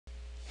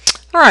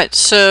Alright,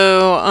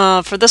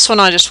 so for this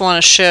one I just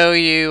want to show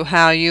you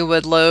how you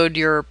would load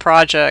your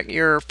project,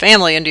 your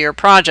family into your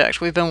project.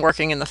 We've been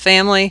working in the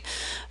family.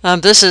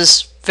 This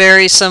is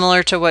very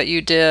similar to what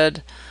you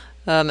did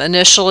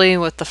initially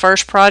with the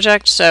first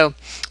project. So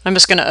I'm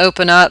just going to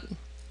open up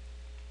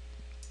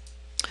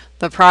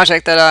the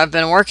project that I've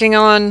been working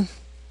on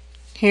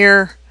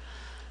here.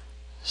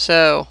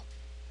 So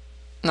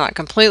not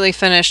completely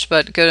finished,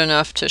 but good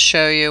enough to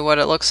show you what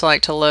it looks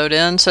like to load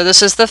in. So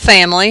this is the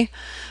family.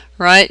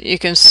 Right, you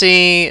can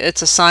see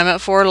it's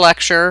assignment for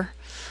lecture.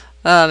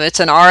 It's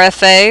an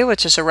RFA,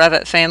 which is a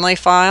Revit family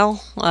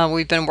file.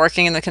 We've been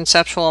working in the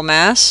conceptual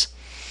mass.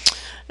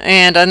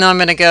 And then I'm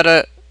going to go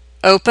to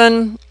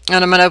open,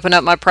 and I'm going to open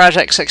up my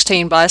project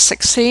 16 by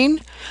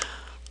 16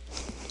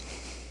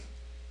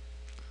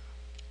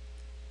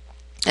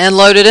 and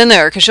load it in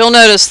there, because you'll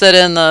notice that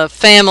in the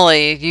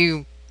family,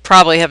 you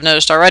probably have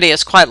noticed already,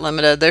 it's quite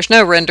limited. There's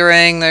no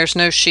rendering, there's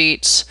no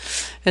sheets.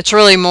 It's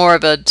really more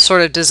of a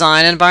sort of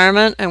design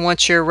environment, and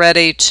once you're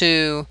ready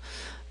to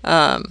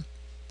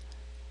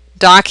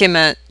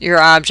document your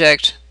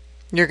object,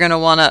 you're going to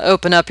want to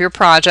open up your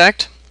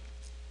project,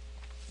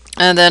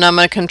 and then I'm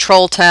going to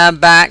control tab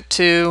back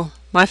to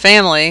my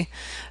family,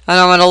 and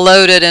I'm going to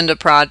load it into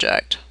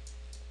project.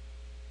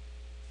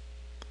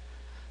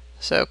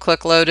 So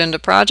click load into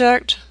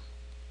project.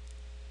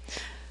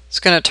 It's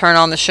going to turn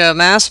on the show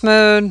mass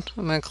mode.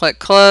 I'm going to click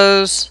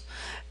close,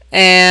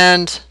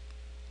 and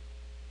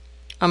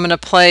I'm going to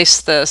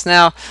place this.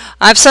 Now,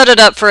 I've set it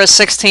up for a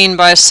 16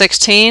 by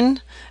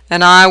 16,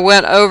 and I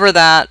went over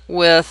that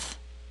with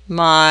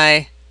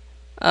my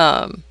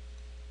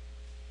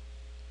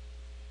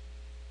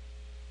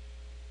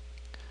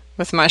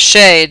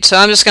shade. So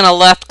I'm just going to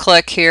left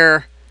click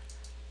here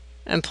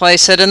and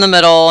place it in the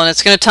middle, and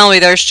it's going to tell me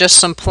there's just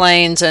some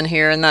planes in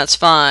here, and that's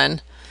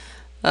fine.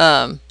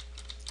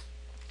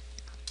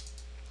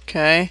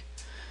 Okay,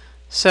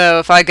 so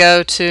if I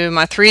go to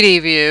my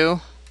 3D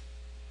view,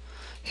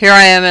 here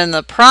I am in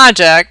the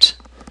project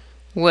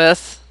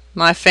with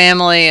my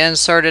family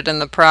inserted in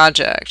the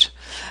project.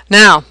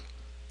 Now,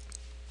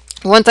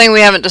 one thing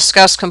we haven't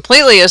discussed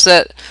completely is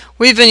that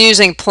we've been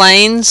using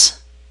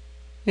planes,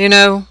 you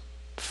know,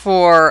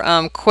 for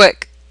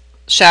quick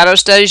shadow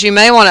studies. You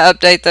may want to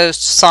update those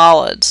to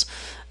solids,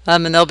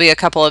 and there'll be a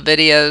couple of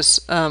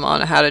videos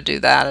on how to do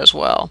that as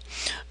well.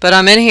 But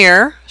I'm in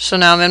here, so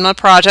now I'm in my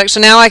project. So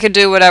now I can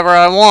do whatever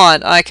I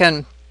want. I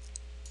can,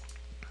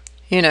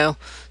 you know,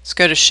 let's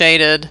go to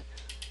shaded.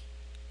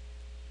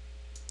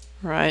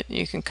 Right,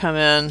 you can come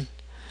in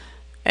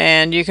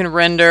and you can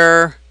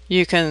render,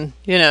 you can,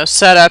 you know,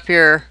 set up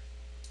your,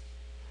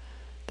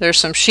 there's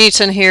some sheets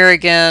in here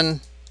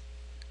again,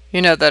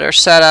 you know, that are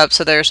set up.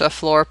 So there's a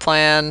floor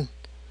plan,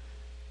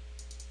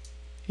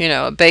 you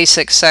know, a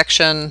basic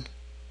section,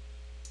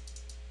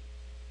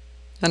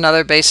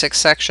 another basic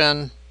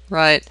section,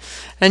 right?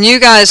 And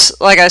you guys,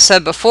 like I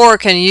said before,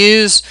 can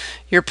use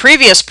your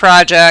previous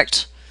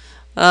project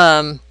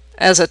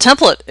as a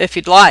template if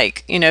you'd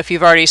like, you know, if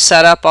you've already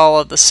set up all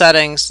of the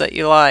settings that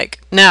you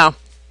like. Now,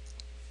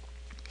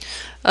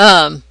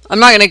 I'm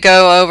not going to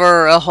go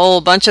over a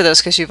whole bunch of this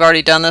because you've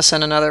already done this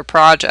in another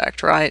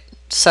project, right?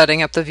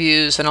 Setting up the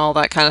views and all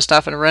that kind of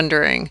stuff and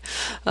rendering.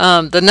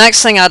 The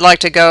next thing I'd like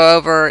to go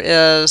over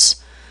is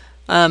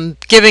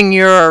giving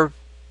your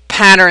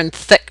pattern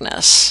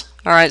thickness.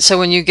 All right, so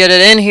when you get it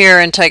in here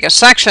and take a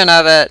section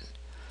of it,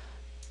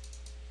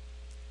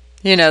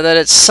 you know, that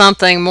it's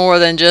something more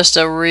than just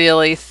a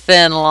really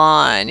thin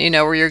line, you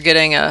know, where you're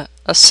getting a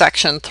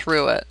section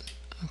through it.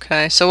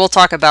 Okay, so we'll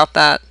talk about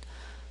that